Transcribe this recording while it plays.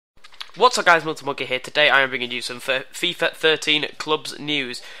What's up guys, Multi-Monkey here. Today I am bringing you some FIFA 13 clubs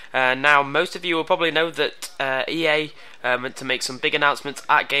news. Now most of you will probably know that EA meant to make some big announcements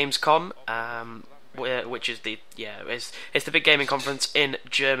at Gamescon, which is it's the big gaming conference in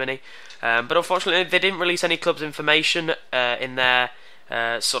Germany. But unfortunately they didn't release any clubs information in their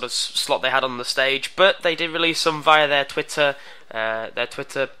sort of slot they had on the stage, but they did release some via their Twitter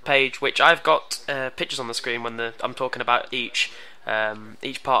page, which I've got pictures on the screen when I'm talking about each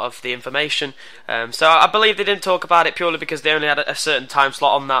part of the information. So I believe they didn't talk about it purely because they only had a certain time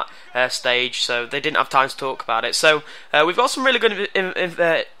slot on that stage, so they didn't have time to talk about it. So we've got some really good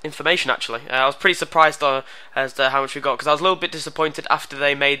information actually. I was pretty surprised as to how much we got, because I was a little bit disappointed after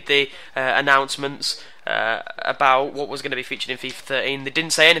they made the announcements about what was going to be featured in FIFA 13. They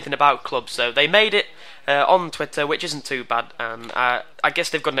didn't say anything about clubs, so they made it on Twitter, which isn't too bad, and I guess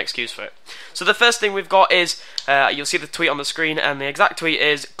they've got an excuse for it. So the first thing we've got is, you'll see the tweet on the screen, and the exact tweet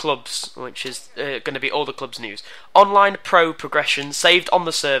is clubs, which is going to be all the clubs news. Online pro progression saved on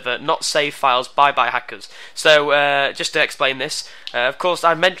the server, not save files, bye bye hackers. So just to explain this, of course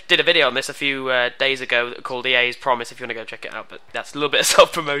I did a video on this a few days ago called EA's Promise, if you want to go check it out, but that's a little bit of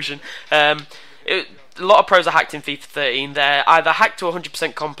self-promotion. A lot of pros are hacked in FIFA 13. They're either hacked to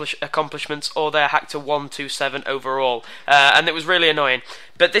 100% accomplishments, or they're hacked to 127 overall, and it was really annoying.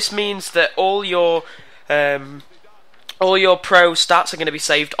 But this means that all your pro stats are going to be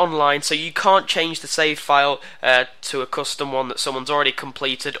saved online, so you can't change the save file to a custom one that someone's already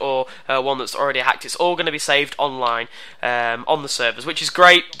completed, or one that's already hacked. It's all going to be saved online on the servers, which is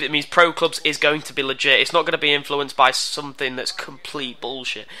great. It means Pro Clubs is going to be legit. It's not going to be influenced by something that's complete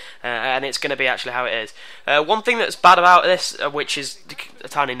bullshit, and it's going to be actually how it is. One thing that's bad about this, which is a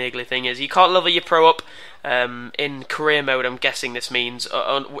tiny niggly thing, is you can't level your pro up in career mode. I'm guessing this means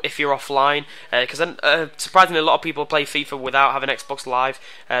if you're offline, because surprisingly a lot of people play FIFA without having Xbox Live.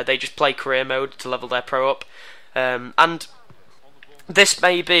 They just play career mode to level their pro up, and this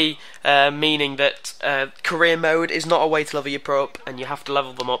may be meaning that career mode is not a way to level your pro up, and you have to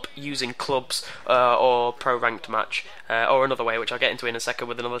level them up using clubs or pro ranked match, or another way, which I'll get into in a second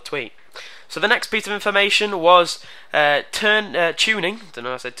with another tweet. So the next piece of information was tuning. Don't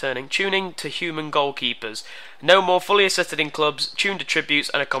know. I said turning. Tuning to human goalkeepers. No more fully assisted in clubs. Tuned attributes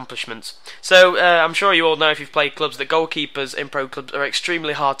and accomplishments. So I'm sure you all know, if you've played clubs, that goalkeepers in pro clubs are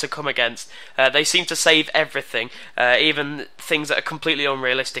extremely hard to come against. They seem to save everything, even things that are completely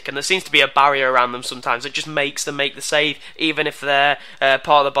unrealistic, and there seems to be a barrier around them sometimes that just makes them make the save, even if their part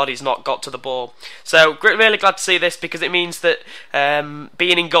of the body's not got to the ball. So really glad to see this, because it means that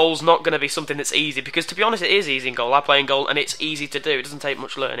being in goal's not going to be something that's easy, because to be honest, it is easy in goal. I play in goal and it's easy to do. It doesn't take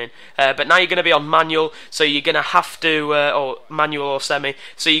much learning. But now you're going to be on manual, so you're going to have to, or manual or semi,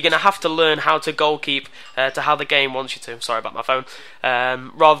 so you're going to have to learn how to goalkeep to how the game wants you to. Sorry about my phone.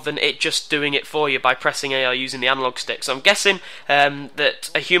 Rather than it just doing it for you by pressing A or using the analog stick. So I'm guessing that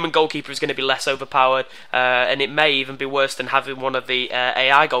a human goalkeeper is going to be less overpowered, and it may even be worse than having one of the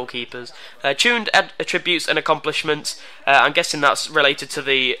AI goalkeepers. Tuned attributes and accomplishments. I'm guessing that's related to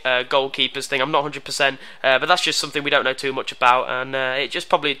the goalkeepers thing. I'm not 100%, but that's just something we don't know too much about, and it just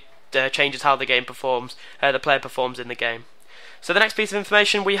probably changes how the game performs, the player performs in the game. So the next piece of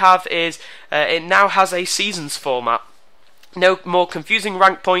information we have is it now has a seasons format. No more confusing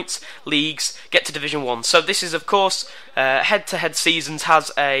rank points, leagues, get to Division 1. So this is, of course, head-to-head seasons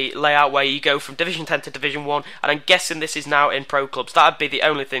has a layout where you go from Division 10 to Division 1, and I'm guessing this is now in pro clubs. That would be the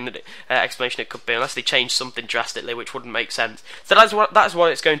only thing that explanation it could be, unless they change something drastically, which wouldn't make sense. So that's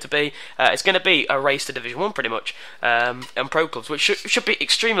what it's going to be. It's going to be a race to Division 1, pretty much, in pro clubs, which should be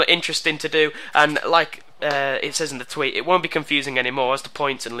extremely interesting to do, and like it says in the tweet, it won't be confusing anymore as to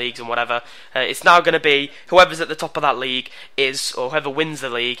points and leagues and whatever. It's now going to be whoever's at the top of that league is, or whoever wins the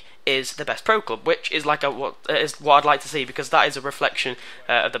league is the best pro club, which is like what I'd like to see, because that is a reflection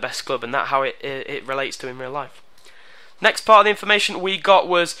of the best club, and that how it relates to in real life. Next part of the information we got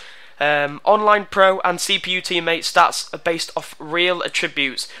was online pro and CPU teammate stats are based off real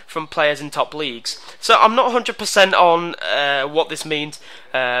attributes from players in top leagues. So I'm not 100% on what this means,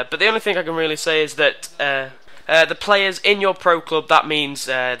 but the only thing I can really say is that the players in your pro club, that means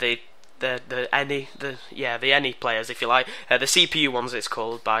the any players, if you like, the CPU ones it's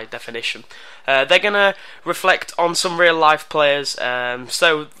called by definition. They're gonna reflect on some real life players,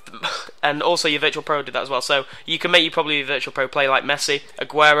 and also your virtual pro did that as well. So you can make your virtual pro play like Messi,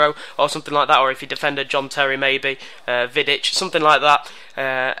 Aguero, or something like that, or if you defended John Terry maybe, Vidic, something like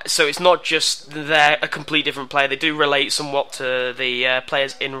that. So it's not just they're a complete different player. They do relate somewhat to the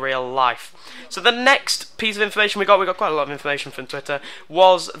players in real life. So the next piece of information we got quite a lot of information from Twitter,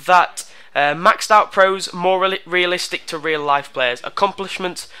 was that Maxed out pros, more realistic to real life players.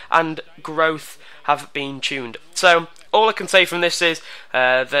 Accomplishments and growth have been tuned. So all I can say from this is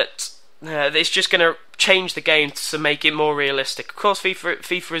that it's just going to change the game to make it more realistic. Of course,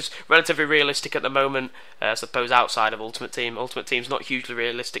 FIFA is relatively realistic at the moment, I suppose, outside of Ultimate Team. Ultimate Team's not hugely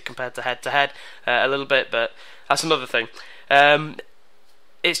realistic compared to head-to-head, a little bit, but that's another thing.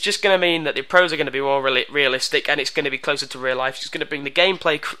 It's just going to mean that the pros are going to be more realistic, and it's going to be closer to real life. It's going to bring the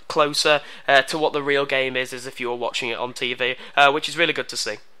gameplay closer to what the real game is as if you were watching it on TV, which is really good to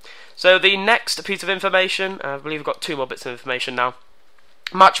see. So the next piece of information, I believe we've got 2 more bits of information now.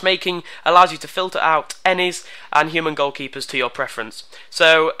 Matchmaking allows you to filter out ennies and human goalkeepers to your preference.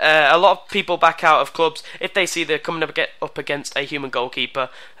 So a lot of people back out of clubs if they see they're coming up against a human goalkeeper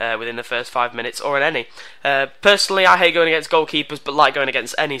within the first 5 minutes, or an ennie. Personally, I hate going against goalkeepers, but like going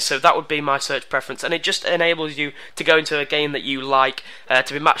against ennies, so that would be my search preference, and it just enables you to go into a game that you like,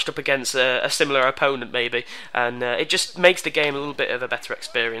 to be matched up against a similar opponent maybe, and it just makes the game a little bit of a better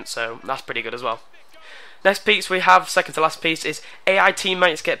experience, so that's pretty good as well. Next piece we have, second to last piece, is AI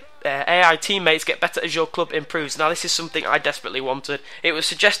teammates get better as your club improves. Now this is something I desperately wanted. It was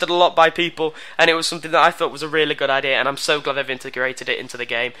suggested a lot by people, and it was something that I thought was a really good idea, and I'm so glad they've integrated it into the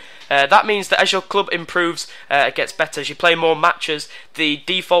game. That means that as your club improves, it gets better. As you play more matches, the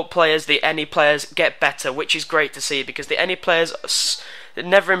default players, the ennie players, get better, which is great to see, because the ennie players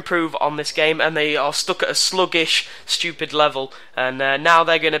never improve on this game, and they are stuck at a sluggish, stupid level, and now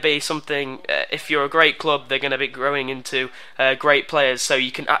they're going to be something, if you're a great club, they're going to be growing into great players, so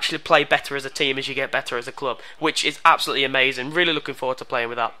you can actually play better as a team as you get better as a club, which is absolutely amazing. Really looking forward to playing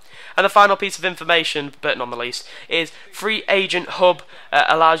with that. And the final piece of information, but not the least, is Free Agent Hub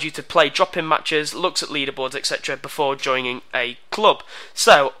allows you to play drop-in matches, looks at leaderboards, etc. before joining a club.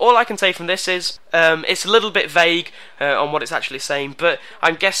 So all I can say from this is it's a little bit vague on what it's actually saying, but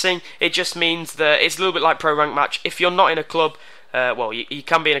I'm guessing it just means that it's a little bit like Pro Rank Match. If you're not in a club, well, you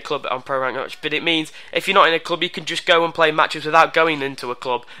can be in a club on Pro Rank Match, but it means if you're not in a club, you can just go and play matches without going into a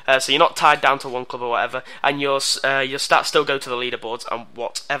club, so you're not tied down to one club or whatever, and your stats still go to the leaderboards and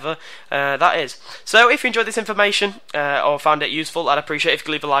whatever that is. So if you enjoyed this information or found it useful, I'd appreciate if you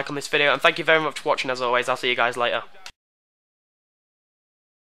could leave a like on this video, and thank you very much for watching as always. I'll see you guys later.